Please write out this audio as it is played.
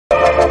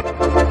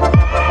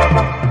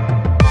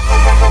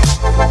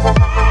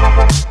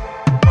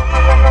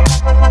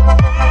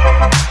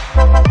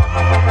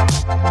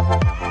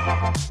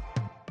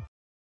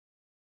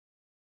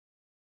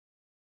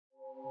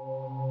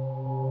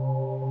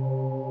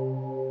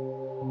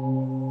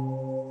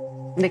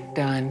Nick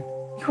Dunn,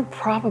 you're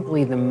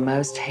probably the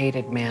most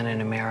hated man in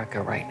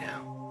America right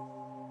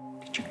now.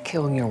 Did you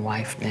kill your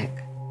wife, Nick?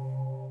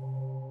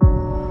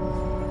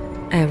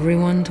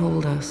 Everyone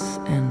told us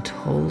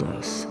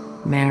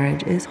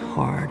marriage is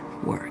hard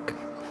work.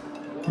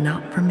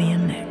 Not for me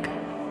and Nick.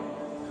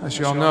 As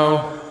you all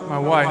know, my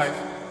wife,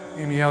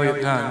 Amy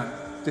Elliott Dunn,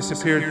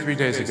 disappeared 3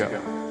 days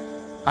ago.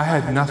 I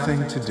had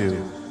nothing to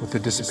do with the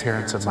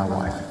disappearance of my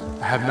wife.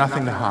 I have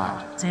nothing to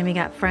hide. Has Amy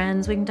got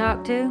friends we can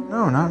talk to?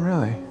 No, not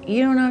really.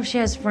 You don't know if she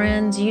has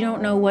friends, you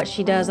don't know what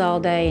she does all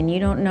day, and you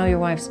don't know your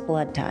wife's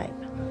blood type.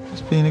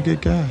 Just being a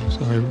good guy, so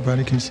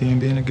everybody can see him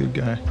being a good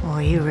guy.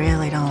 Well, you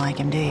really don't like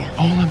him, do you?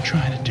 All I'm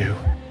trying to do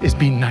is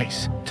be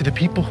nice to the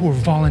people who are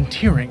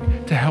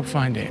volunteering to help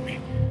find Amy.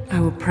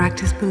 I will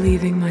practice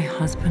believing my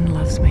husband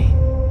loves me,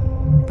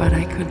 but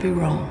I could be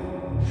wrong.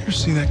 You ever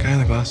see that guy in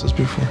the glasses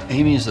before?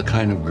 Amy's the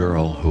kind of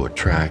girl who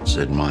attracts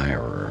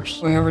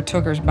admirers. Whoever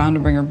took her is bound to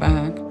bring her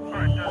back.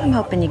 I'm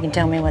hoping you can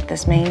tell me what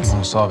this means.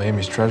 Want to solve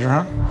Amy's treasure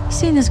hunt?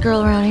 Seen this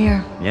girl around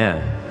here?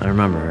 Yeah, I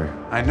remember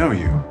her. I know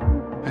you.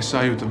 I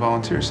saw you at the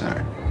volunteer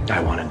center. I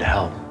wanted to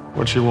help.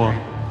 What'd she want?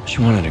 She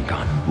wanted a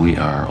gun. We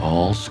are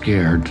all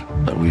scared,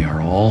 but we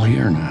are all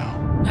here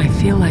now. I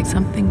feel like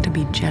something to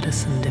be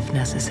jettisoned if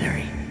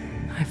necessary.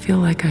 I feel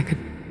like I could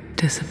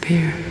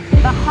disappear.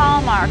 The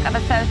hallmark of a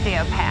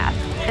sociopath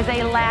is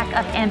a lack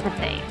of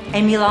empathy.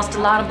 Amy lost a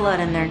lot of blood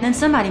in there, and then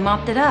somebody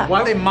mopped it up. Why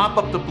do they mop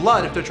up the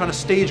blood if they're trying to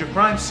stage a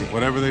crime scene?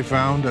 Whatever they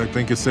found, I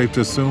think it's safe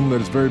to assume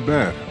that it's very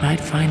bad. I'd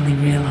finally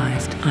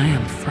realized I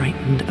am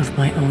frightened of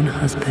my own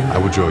husband. I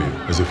would show you,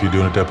 as if you're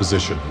doing a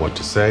deposition, what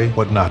to say,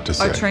 what not to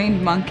say. A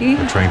trained monkey?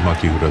 A trained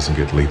monkey who doesn't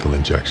get lethal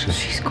injections.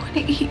 She's going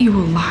to eat you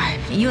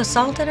alive. You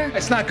assaulted her?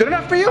 It's not good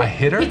enough for you? I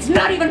hit her? It's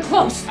not even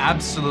close!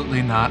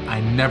 Absolutely not. I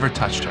never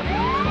touched her.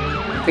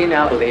 We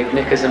now believe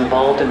Nick is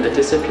involved in the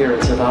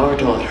disappearance of our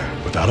daughter.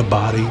 Without a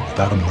body,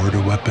 without a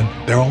murder weapon,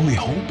 their only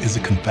hope is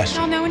a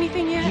confession. Don't know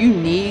anything yet? You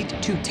need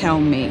to tell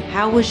me.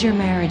 How was your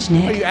marriage,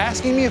 Nick? Are you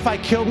asking me if I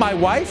killed my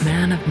wife?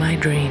 Man of my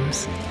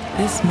dreams,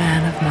 this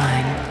man of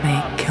mine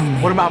may kill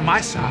me. What about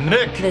my son?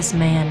 Nick! This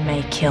man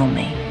may kill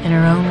me. In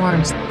her own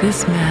words,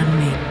 This man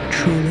may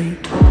truly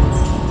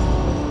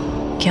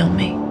kill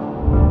me.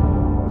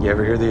 You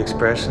ever hear the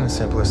expression, the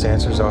simplest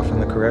answer is often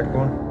the correct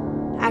one?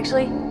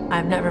 Actually,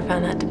 I've never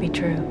found that to be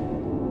true.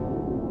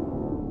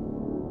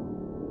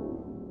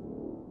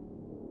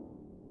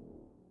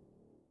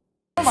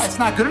 It's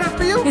not good enough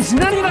for you? It's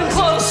not even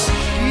close!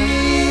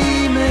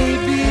 She may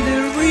be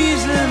the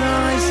reason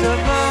I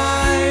survive.